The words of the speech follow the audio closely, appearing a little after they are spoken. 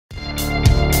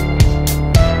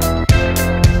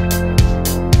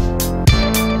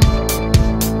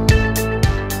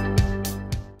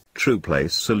TRUEPLAY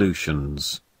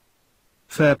solutions.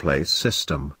 Fair play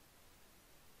system.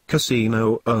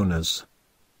 Casino owners,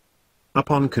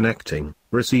 upon connecting,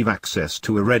 receive access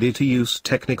to a ready-to-use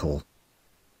technical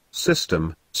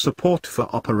system, support for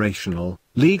operational,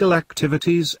 legal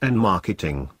activities and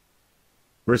marketing.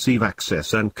 Receive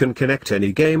access and can connect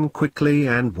any game quickly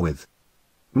and with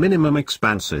minimum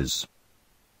expenses.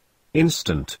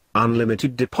 Instant,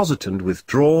 unlimited deposit and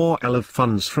withdrawal of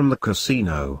funds from the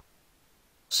casino.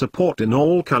 Support in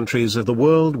all countries of the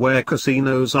world where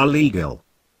casinos are legal.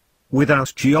 Without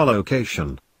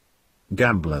geolocation.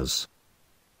 Gamblers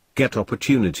get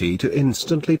opportunity to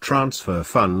instantly transfer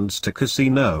funds to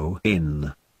casino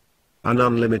in an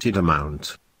unlimited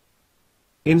amount.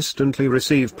 Instantly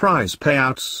receive prize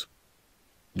payouts.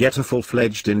 Get a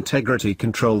full-fledged integrity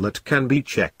control that can be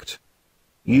checked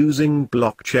using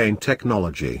blockchain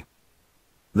technology.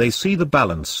 They see the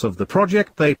balance of the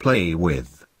project they play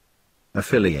with.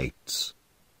 Affiliates.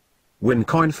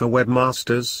 WINCOIN for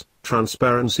webmasters,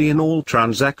 transparency in all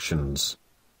transactions.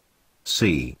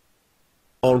 C.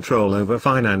 Control over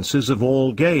finances of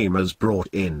all gamers brought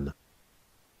in.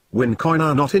 WINCOIN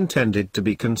are not intended to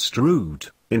be construed,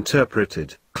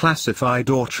 interpreted, classified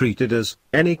or treated as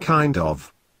any kind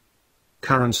of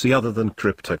currency other than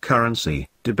cryptocurrency,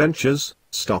 debentures,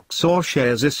 stocks or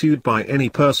shares issued by any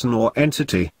person or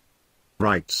entity.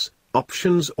 Rights,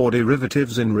 options or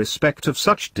derivatives in respect of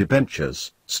such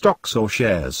debentures, stocks or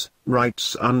shares,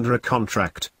 rights under a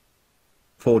contract.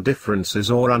 For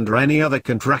differences or under any other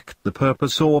contract the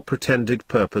purpose or pretended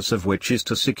purpose of which is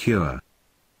to secure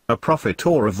a profit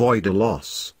or avoid a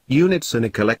loss, units in a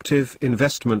collective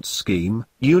investment scheme,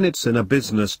 units in a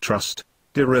business trust,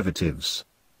 derivatives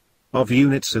of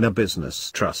units in a business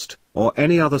trust, or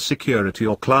any other security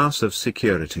or class of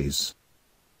securities.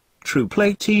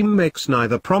 TRUEPLAY team makes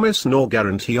neither promise nor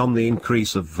guarantee on the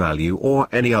increase of value or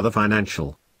any other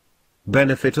financial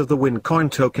benefit of the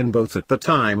WINCOIN token both at the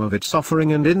time of its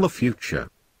offering and in the future.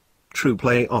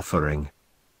 TRUEPLAY offering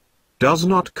does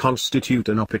not constitute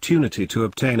an opportunity to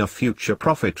obtain a future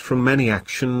profit from any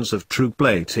actions of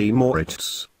TRUEPLAY team or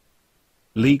its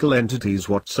legal entities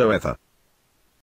whatsoever.